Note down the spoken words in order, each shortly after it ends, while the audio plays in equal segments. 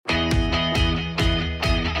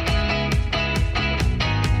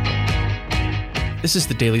This is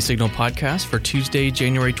the Daily Signal podcast for Tuesday,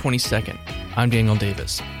 January 22nd. I'm Daniel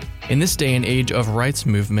Davis. In this day and age of rights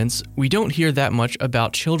movements, we don't hear that much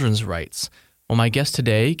about children's rights. Well, my guest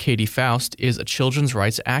today, Katie Faust, is a children's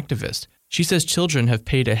rights activist. She says children have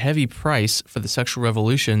paid a heavy price for the sexual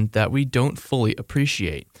revolution that we don't fully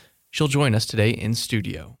appreciate. She'll join us today in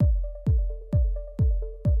studio.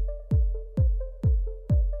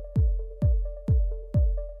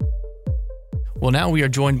 Well, now we are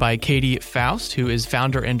joined by Katie Faust, who is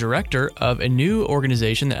founder and director of a new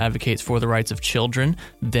organization that advocates for the rights of children,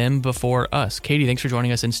 Them Before Us. Katie, thanks for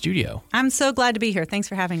joining us in studio. I'm so glad to be here. Thanks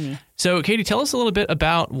for having me. So, Katie, tell us a little bit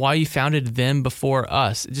about why you founded Them Before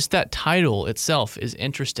Us. Just that title itself is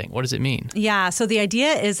interesting. What does it mean? Yeah, so the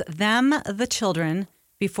idea is them, the children,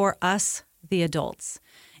 before us, the adults.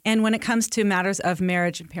 And when it comes to matters of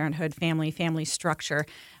marriage and parenthood, family structure,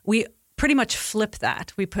 we pretty much flip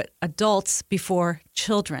that. We put adults before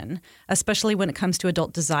children, especially when it comes to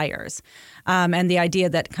adult desires. And the idea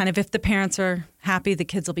that kind of if the parents are happy, the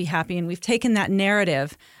kids will be happy. And we've taken that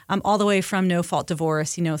narrative all the way from no-fault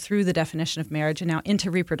divorce, through the definition of marriage and now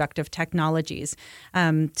into reproductive technologies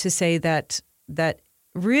to say that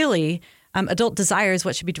really adult desire is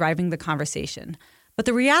what should be driving the conversation. But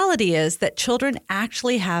the reality is that children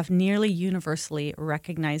actually have nearly universally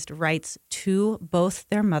recognized rights to both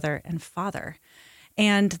their mother and father.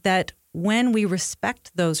 And that when we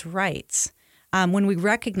respect those rights, when we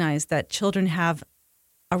recognize that children have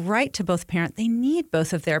a right to both parents, they need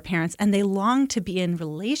both of their parents, and they long to be in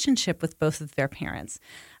relationship with both of their parents,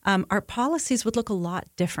 our policies would look a lot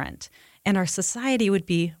different, and our society would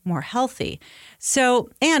be more healthy.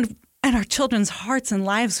 And our children's hearts and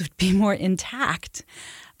lives would be more intact.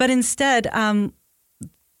 But instead,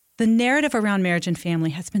 the narrative around marriage and family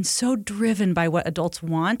has been so driven by what adults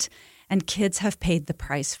want, and kids have paid the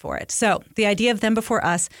price for it. So the idea of Them Before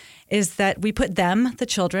Us is that we put them, the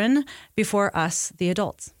children, before us, the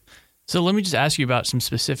adults. So let me just ask you about some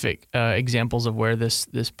specific examples of where this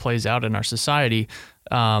plays out in our society.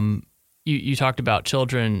 You talked about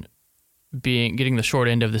children getting the short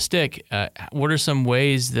end of the stick. What are some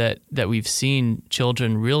ways that we've seen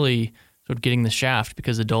children really sort of getting the shaft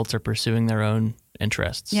because adults are pursuing their own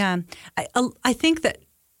interests? Yeah, I think that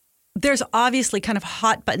there's obviously kind of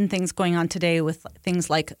hot button things going on today with things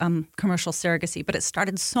like commercial surrogacy, but it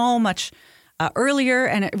started so much earlier,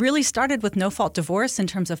 and it really started with no-fault divorce in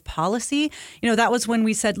terms of policy. That was when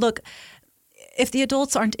we said, look, if the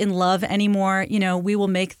adults aren't in love anymore, we will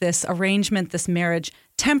make this arrangement, this marriage,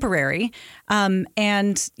 temporary. And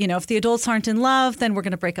if the adults aren't in love, then we're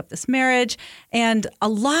going to break up this marriage. And a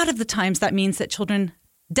lot of the times that means that children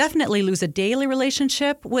definitely lose a daily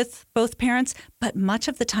relationship with both parents, but much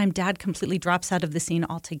of the time dad completely drops out of the scene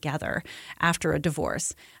altogether after a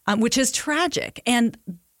divorce, which is tragic. And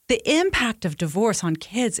the impact of divorce on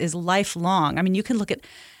kids is lifelong. I mean, you can look at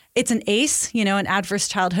it's an ACE, an adverse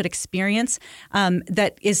childhood experience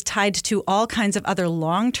that is tied to all kinds of other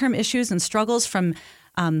long-term issues and struggles, from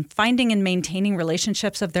finding and maintaining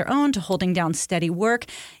relationships of their own to holding down steady work,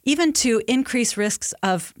 even to increased risks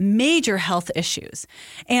of major health issues.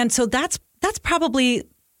 And so that's probably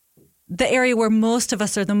the area where most of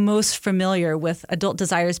us are the most familiar with adult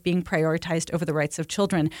desires being prioritized over the rights of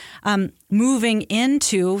children. Moving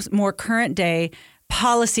into more current day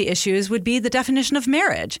policy issues would be the definition of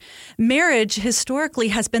marriage. Marriage historically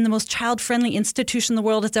has been the most child-friendly institution the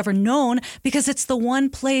world has ever known because it's the one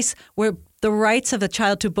place where the rights of a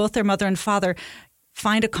child to both their mother and father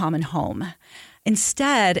find a common home.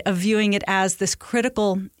 Instead of viewing it as this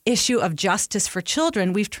critical issue of justice for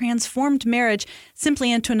children, we've transformed marriage simply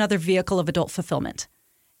into another vehicle of adult fulfillment.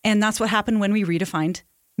 And that's what happened when we redefined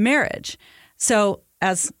marriage. So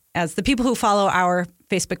as the people who follow our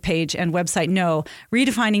Facebook page and website know,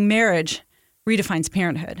 redefining marriage redefines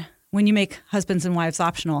parenthood. When you make husbands and wives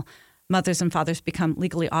optional, mothers and fathers become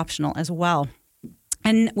legally optional as well.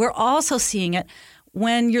 And we're also seeing it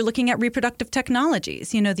when you're looking at reproductive technologies.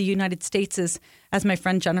 The United States is, as my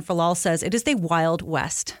friend Jennifer Lal says, it is the Wild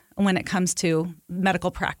West when it comes to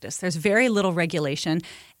medical practice. There's very little regulation,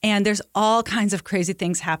 and there's all kinds of crazy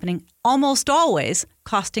things happening, almost always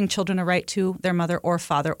costing children a right to their mother or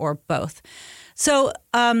father or both. So,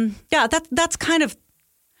 that's kind of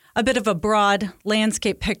a bit of a broad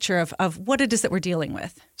landscape picture of what it is that we're dealing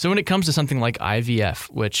with. So when it comes to something like IVF,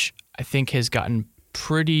 which I think has gotten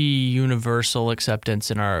pretty universal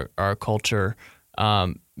acceptance in our culture,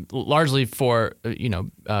 largely for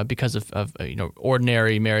because of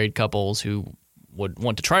ordinary married couples who would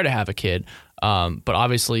want to try to have a kid, but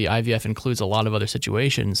obviously IVF includes a lot of other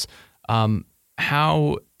situations.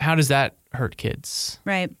 How does that hurt kids?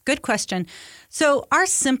 Right. Good question. So our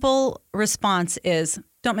simple response is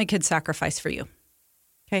don't make kids sacrifice for you.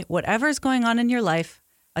 Okay. Whatever's going on in your life,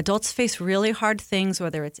 adults face really hard things,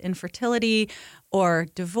 whether it's infertility or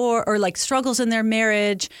divorce or like struggles in their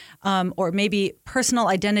marriage or maybe personal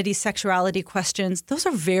identity, sexuality questions. Those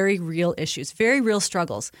are very real issues, very real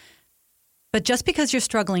struggles. But just because you're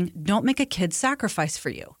struggling, don't make a kid sacrifice for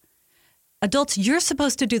you. Adults, you're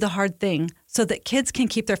supposed to do the hard thing so that kids can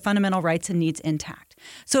keep their fundamental rights and needs intact.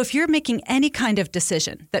 So if you're making any kind of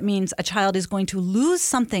decision that means a child is going to lose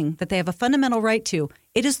something that they have a fundamental right to,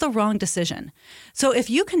 it is the wrong decision. So if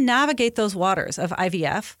you can navigate those waters of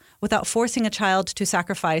IVF without forcing a child to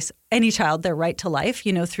sacrifice any child their right to life,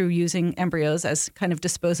 through using embryos as kind of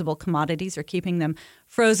disposable commodities or keeping them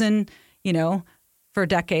frozen, for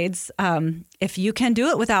decades, if you can do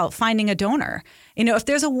it without finding a donor, if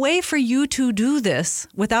there's a way for you to do this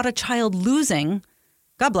without a child losing,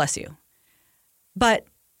 God bless you. But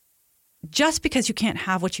just because you can't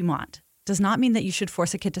have what you want does not mean that you should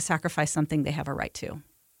force a kid to sacrifice something they have a right to.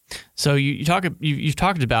 So you've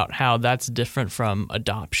talked about how that's different from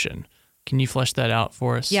adoption. Can you flesh that out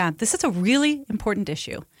for us? Yeah, this is a really important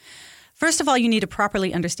issue. First of all, you need to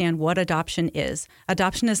properly understand what adoption is.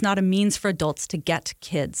 Adoption is not a means for adults to get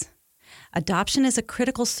kids. Adoption is a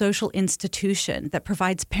critical social institution that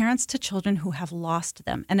provides parents to children who have lost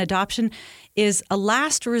them. And adoption is a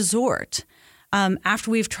last resort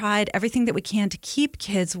after we've tried everything that we can to keep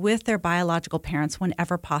kids with their biological parents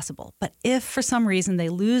whenever possible. But if for some reason they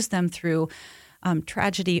lose them through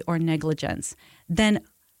tragedy or negligence, then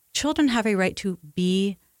children have a right to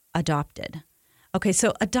be adopted. Okay,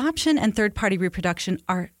 so adoption and third-party reproduction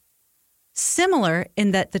are similar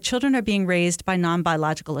in that the children are being raised by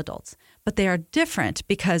non-biological adults, but they are different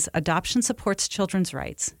because adoption supports children's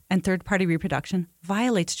rights and third-party reproduction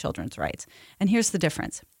violates children's rights. And here's the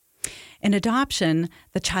difference. In adoption,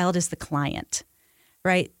 the child is the client,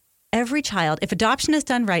 right? Every child, if adoption is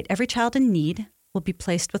done right, every child in need will be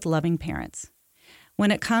placed with loving parents.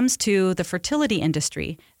 When it comes to the fertility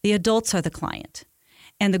industry, the adults are the client.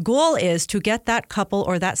 And the goal is to get that couple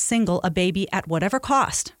or that single a baby at whatever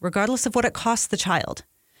cost, regardless of what it costs the child.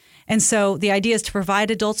 And so the idea is to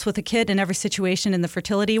provide adults with a kid in every situation in the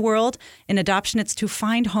fertility world. In adoption, it's to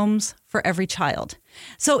find homes for every child.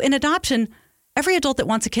 So in adoption, every adult that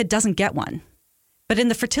wants a kid doesn't get one. But in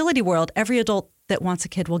the fertility world, every adult that wants a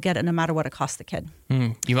kid will get it no matter what it costs the kid.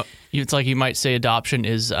 It's like you might say adoption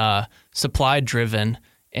is supply-driven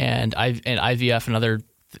and IVF and other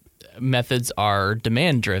methods are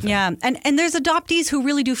demand-driven. Yeah, and there's adoptees who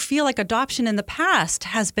really do feel like adoption in the past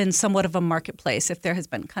has been somewhat of a marketplace if there has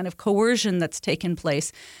been kind of coercion that's taken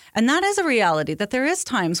place. And that is a reality, that there is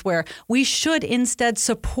times where we should instead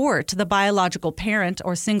support the biological parent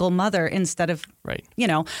or single mother instead of, right.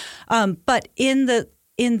 But in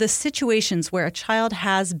the situations where a child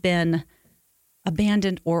has been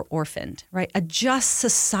abandoned or orphaned, right? A just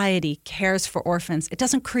society cares for orphans. It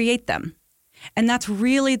doesn't create them. And that's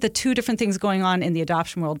really the two different things going on in the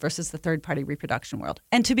adoption world versus the third-party reproduction world.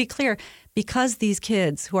 And to be clear, because these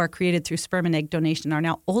kids who are created through sperm and egg donation are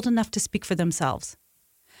now old enough to speak for themselves,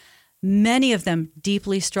 many of them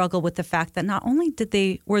deeply struggle with the fact that not only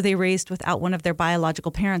were they raised without one of their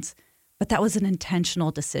biological parents, but that was an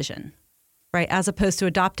intentional decision, right? As opposed to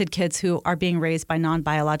adopted kids who are being raised by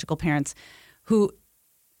non-biological parents who,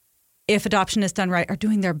 if adoption is done right, are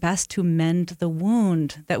doing their best to mend the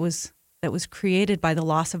wound that was created by the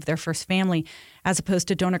loss of their first family, as opposed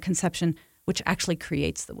to donor conception, which actually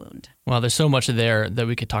creates the wound. Well, there's so much there that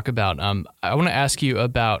we could talk about. I want to ask you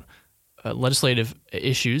about legislative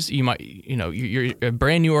issues. You're a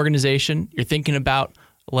brand new organization. You're thinking about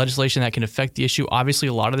legislation that can affect the issue. Obviously,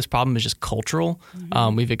 a lot of this problem is just cultural.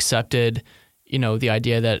 Mm-hmm. We've accepted, the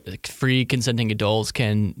idea that free consenting adults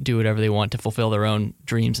can do whatever they want to fulfill their own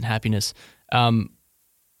dreams and happiness.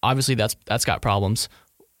 Obviously, that's got problems.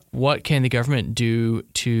 What can the government do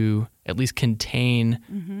to at least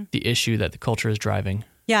contain the issue that the culture is driving?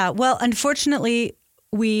 Yeah, well, unfortunately,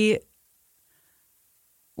 we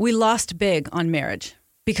lost big on marriage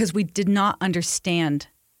because we did not understand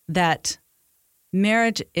that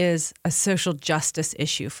marriage is a social justice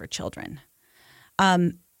issue for children.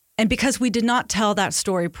 And because we did not tell that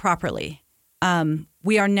story properly,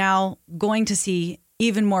 we are now going to see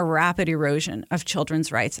even more rapid erosion of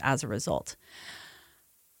children's rights as a result.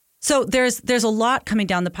 So there's a lot coming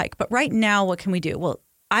down the pike. But right now, what can we do? Well,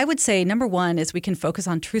 I would say number one is we can focus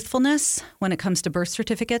on truthfulness when it comes to birth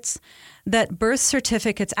certificates, that birth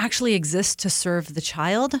certificates actually exist to serve the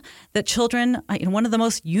child, that children, one of the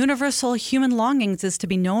most universal human longings is to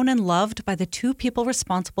be known and loved by the two people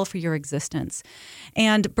responsible for your existence.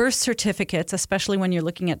 And birth certificates, especially when you're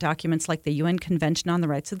looking at documents like the UN Convention on the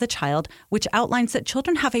Rights of the Child, which outlines that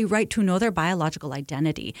children have a right to know their biological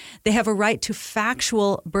identity. They have a right to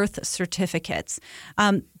factual birth certificates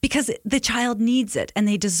because the child needs it and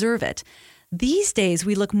they deserve it. These days,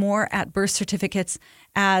 we look more at birth certificates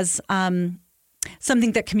as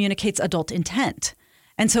something that communicates adult intent.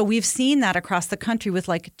 And so we've seen that across the country with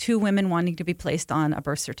like two women wanting to be placed on a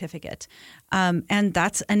birth certificate. And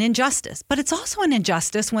that's an injustice. But it's also an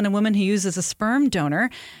injustice when a woman who uses a sperm donor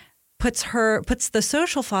puts the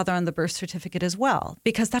social father on the birth certificate as well,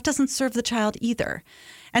 because that doesn't serve the child either.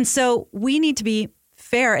 And so we need to be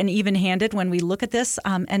fair and even-handed when we look at this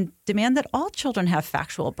and demand that all children have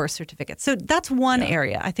factual birth certificates. So that's one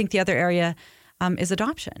area. I think the other area is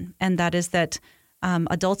adoption, and that is that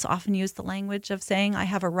adults often use the language of saying, I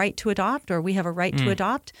have a right to adopt, or we have a right to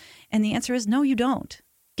adopt. And the answer is, no, you don't.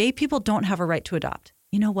 Gay people don't have a right to adopt.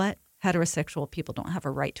 You know what? Heterosexual people don't have a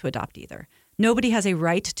right to adopt either. Nobody has a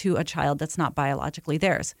right to a child that's not biologically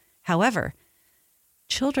theirs. However,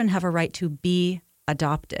 children have a right to be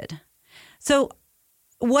adopted. So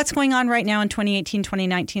what's going on right now in 2018,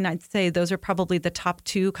 2019, I'd say those are probably the top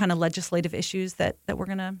two kind of legislative issues that we're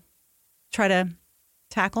going to try to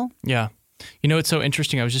tackle. Yeah. You know, it's so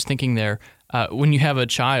interesting. I was just thinking there, when you have a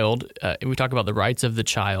child, and we talk about the rights of the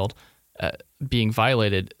child being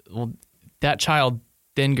violated, well, that child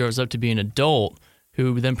then grows up to be an adult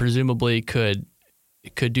who then presumably could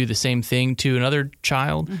do the same thing to another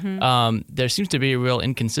child. Mm-hmm. There seems to be a real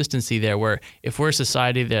inconsistency there where if we're a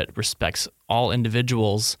society that respects all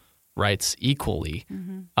individuals' rights equally,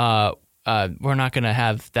 we're not going to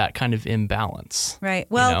have that kind of imbalance. Right.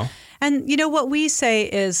 Well, and what we say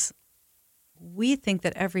is we think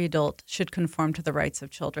that every adult should conform to the rights of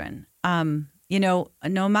children. No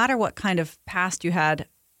matter what kind of past you had,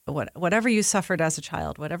 whatever you suffered as a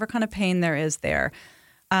child, whatever kind of pain there is there,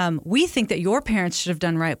 we think that your parents should have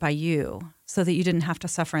done right by you so that you didn't have to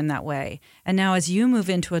suffer in that way. And now as you move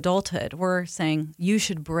into adulthood, we're saying you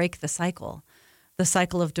should break the cycle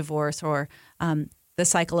of divorce or the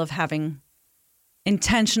cycle of having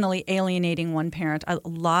intentionally alienating one parent. A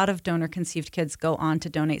lot of donor-conceived kids go on to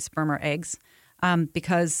donate sperm or eggs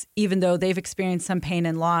because even though they've experienced some pain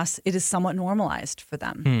and loss, it is somewhat normalized for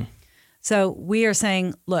them. So we are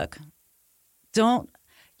saying, look,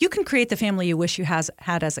 you can create the family you wish you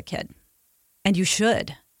had as a kid, and you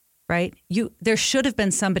should, right? There should have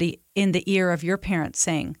been somebody in the ear of your parents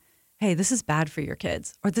saying, hey, this is bad for your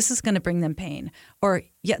kids, or this is going to bring them pain, or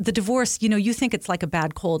the divorce, you think it's like a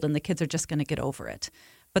bad cold and the kids are just going to get over it.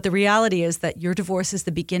 But the reality is that your divorce is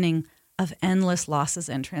the beginning of endless losses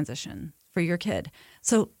and transition for your kid.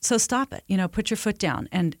 So stop it, put your foot down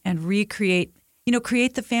and recreate,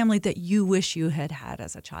 create the family that you wish you had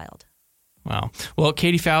as a child. Wow. Well,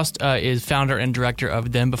 Katie Faust is founder and director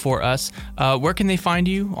of Them Before Us. Where can they find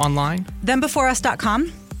you online?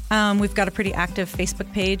 ThemBeforeUs.com. We've got a pretty active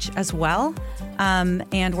Facebook page as well,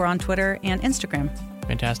 and we're on Twitter and Instagram.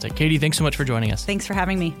 Fantastic. Katie, thanks so much for joining us. Thanks for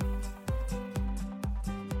having me.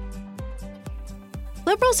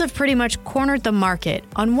 Liberals have pretty much cornered the market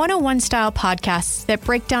on 101-style podcasts that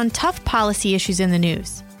break down tough policy issues in the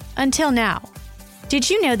news. Until now. Did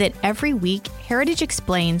you know that every week, Heritage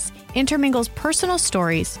Explains intermingles personal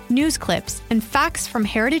stories, news clips, and facts from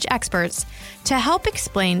Heritage experts to help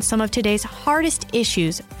explain some of today's hardest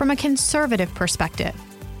issues from a conservative perspective?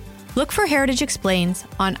 Look for Heritage Explains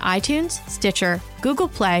on iTunes, Stitcher, Google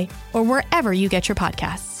Play, or wherever you get your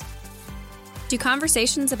podcasts. Do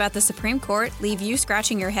conversations about the Supreme Court leave you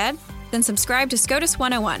scratching your head? Then subscribe to SCOTUS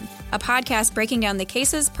 101, a podcast breaking down the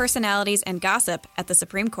cases, personalities, and gossip at the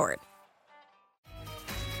Supreme Court.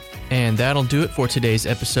 And that'll do it for today's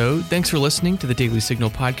episode. Thanks for listening to the Daily Signal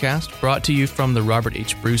podcast, brought to you from the Robert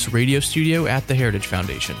H. Bruce radio studio at the Heritage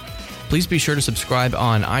Foundation. Please be sure to subscribe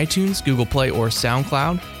on iTunes, Google Play, or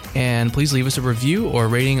SoundCloud, and please leave us a review or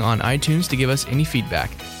rating on iTunes to give us any feedback.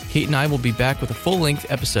 Kate and I will be back with a full-length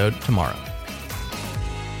episode tomorrow.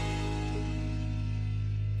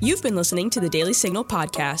 You've been listening to the Daily Signal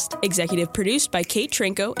podcast, executive produced by Kate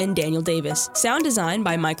Trinko and Daniel Davis. Sound design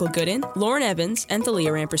by Michael Gooden, Lauren Evans, and Thalia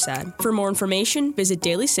Rampersad. For more information, visit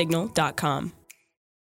dailysignal.com.